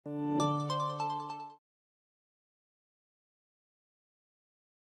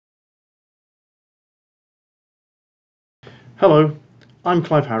Hello, I'm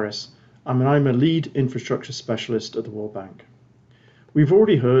Clive Harris, and I'm a lead infrastructure specialist at the World Bank. We've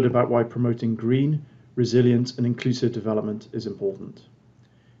already heard about why promoting green, resilient, and inclusive development is important.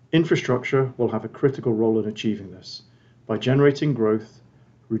 Infrastructure will have a critical role in achieving this by generating growth,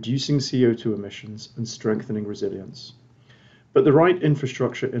 reducing CO2 emissions, and strengthening resilience. But the right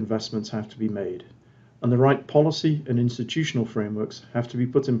infrastructure investments have to be made, and the right policy and institutional frameworks have to be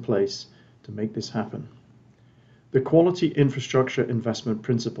put in place to make this happen. The Quality Infrastructure Investment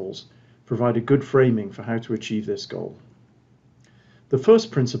Principles provide a good framing for how to achieve this goal. The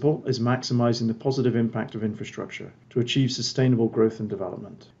first principle is maximizing the positive impact of infrastructure to achieve sustainable growth and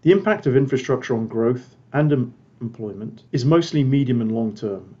development. The impact of infrastructure on growth and employment is mostly medium and long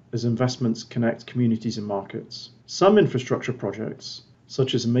term as investments connect communities and markets. Some infrastructure projects,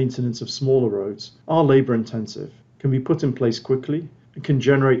 such as maintenance of smaller roads, are labor intensive, can be put in place quickly, and can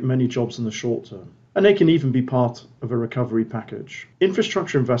generate many jobs in the short term. And they can even be part of a recovery package.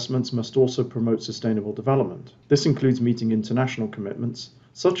 Infrastructure investments must also promote sustainable development. This includes meeting international commitments,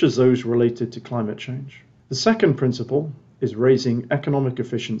 such as those related to climate change. The second principle is raising economic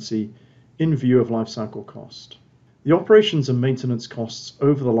efficiency in view of life cycle cost. The operations and maintenance costs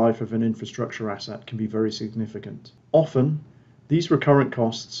over the life of an infrastructure asset can be very significant. Often, these recurrent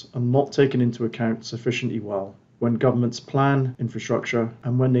costs are not taken into account sufficiently well when governments plan infrastructure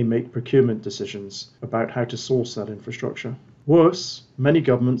and when they make procurement decisions about how to source that infrastructure. Worse, many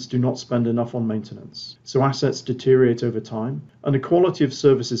governments do not spend enough on maintenance, so assets deteriorate over time and the quality of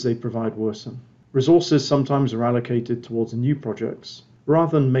services they provide worsen. Resources sometimes are allocated towards new projects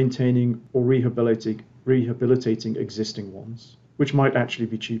rather than maintaining or rehabilitating existing ones, which might actually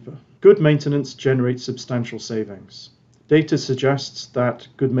be cheaper. Good maintenance generates substantial savings. Data suggests that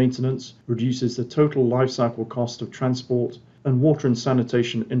good maintenance reduces the total life cycle cost of transport and water and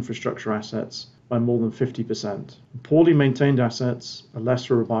sanitation infrastructure assets by more than 50%. Poorly maintained assets are less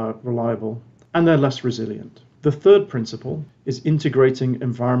reliable and they're less resilient. The third principle is integrating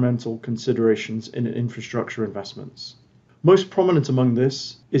environmental considerations in infrastructure investments. Most prominent among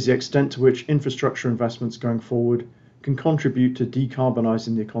this is the extent to which infrastructure investments going forward can contribute to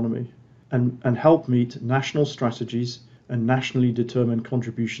decarbonizing the economy and help meet national strategies and nationally determined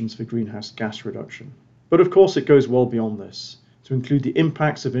contributions for greenhouse gas reduction. But of course it goes well beyond this, to include the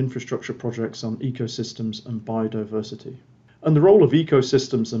impacts of infrastructure projects on ecosystems and biodiversity. And the role of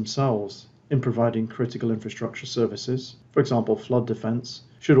ecosystems themselves in providing critical infrastructure services, for example flood defense,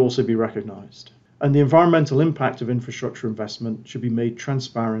 should also be recognized. And the environmental impact of infrastructure investment should be made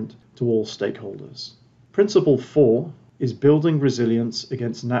transparent to all stakeholders. Principle 4 is building resilience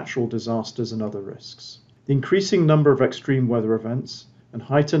against natural disasters and other risks. The increasing number of extreme weather events and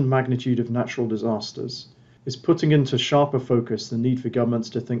heightened magnitude of natural disasters is putting into sharper focus the need for governments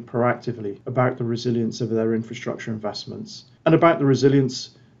to think proactively about the resilience of their infrastructure investments and about the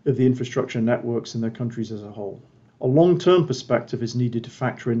resilience of the infrastructure networks in their countries as a whole. A long-term perspective is needed to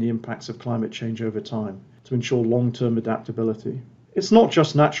factor in the impacts of climate change over time to ensure long-term adaptability. It's not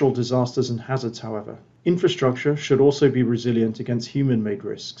just natural disasters and hazards, however. Infrastructure should also be resilient against human-made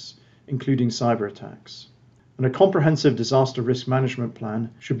risks, including cyber attacks. And a comprehensive disaster risk management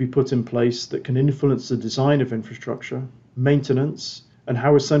plan should be put in place that can influence the design of infrastructure, maintenance, and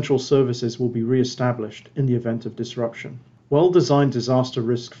how essential services will be re-established in the event of disruption. Well-designed disaster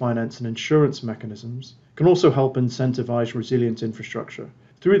risk finance and insurance mechanisms can also help incentivize resilient infrastructure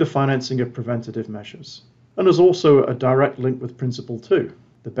through the financing of preventative measures. And there's also a direct link with Principle 2.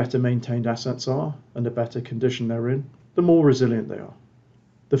 The better maintained assets are, and the better condition they're in, the more resilient they are.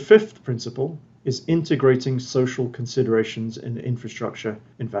 The fifth principle is integrating social considerations in infrastructure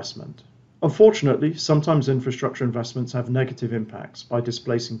investment. Unfortunately, sometimes infrastructure investments have negative impacts by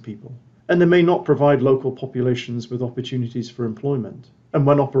displacing people, and they may not provide local populations with opportunities for employment. And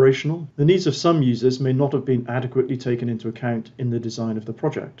when operational, the needs of some users may not have been adequately taken into account in the design of the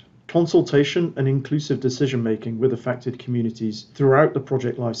project. Consultation and inclusive decision-making with affected communities throughout the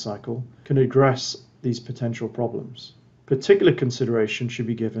project lifecycle can address these potential problems. Particular consideration should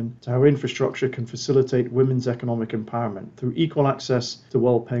be given to how infrastructure can facilitate women's economic empowerment through equal access to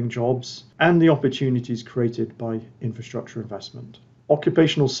well-paying jobs and the opportunities created by infrastructure investment.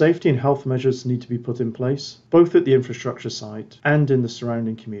 Occupational safety and health measures need to be put in place, both at the infrastructure site and in the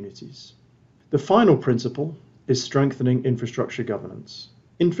surrounding communities. The final principle is strengthening infrastructure governance.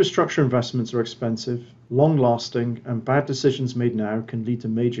 Infrastructure investments are expensive, long-lasting, and bad decisions made now can lead to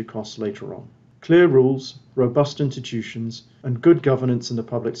major costs later on. Clear rules, robust institutions, and good governance in the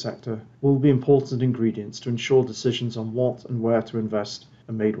public sector will be important ingredients to ensure decisions on what and where to invest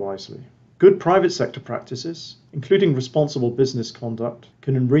are made wisely. Good private sector practices, including responsible business conduct,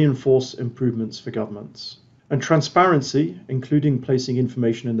 can reinforce improvements for governments. And transparency, including placing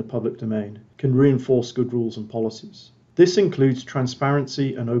information in the public domain, can reinforce good rules and policies. This includes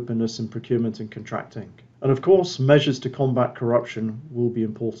transparency and openness in procurement and contracting. And of course, measures to combat corruption will be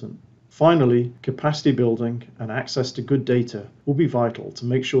important. Finally, capacity building and access to good data will be vital to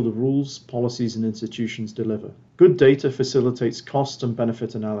make sure the rules, policies, and institutions deliver. Good data facilitates cost and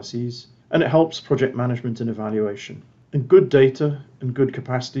benefit analyses, and it helps project management and evaluation. And good data and good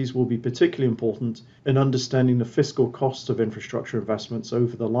capacities will be particularly important in understanding the fiscal costs of infrastructure investments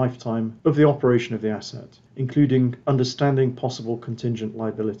over the lifetime of the operation of the asset, including understanding possible contingent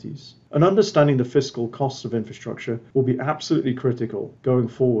liabilities. And understanding the fiscal costs of infrastructure will be absolutely critical going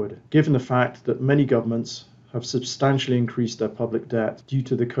forward, given the fact that many governments have substantially increased their public debt due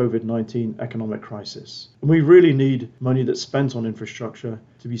to the COVID-19 economic crisis. And we really need money that's spent on infrastructure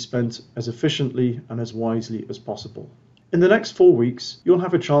to be spent as efficiently and as wisely as possible. In the next 4 weeks, you'll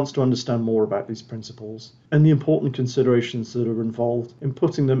have a chance to understand more about these principles and the important considerations that are involved in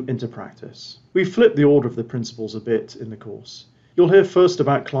putting them into practice. We've flipped the order of the principles a bit in the course. You'll hear first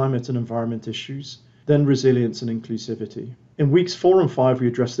about climate and environment issues, then resilience and inclusivity. In weeks 4 and 5, we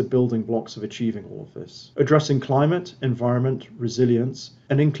address the building blocks of achieving all of this. Addressing climate, environment, resilience,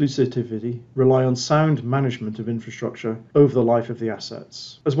 and inclusivity rely on sound management of infrastructure over the life of the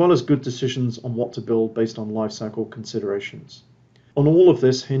assets, as well as good decisions on what to build based on life cycle considerations. And all of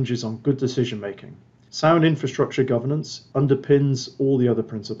this hinges on good decision making. Sound infrastructure governance underpins all the other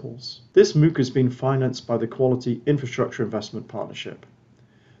principles. This MOOC has been financed by the Quality Infrastructure Investment Partnership.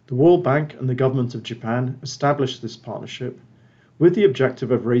 The World Bank and the Government of Japan established this partnership with the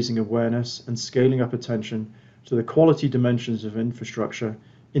objective of raising awareness and scaling up attention to the quality dimensions of infrastructure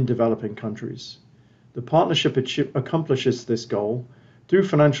in developing countries. The partnership accomplishes this goal through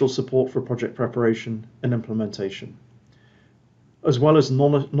financial support for project preparation and implementation, as well as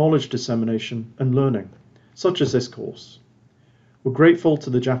knowledge dissemination and learning, such as this course. We're grateful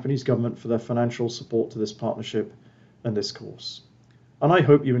to the Japanese government for their financial support to this partnership and this course. And I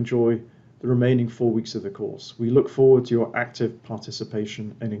hope you enjoy the remaining 4 weeks of the course. We look forward to your active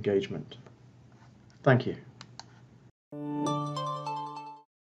participation and engagement. Thank you.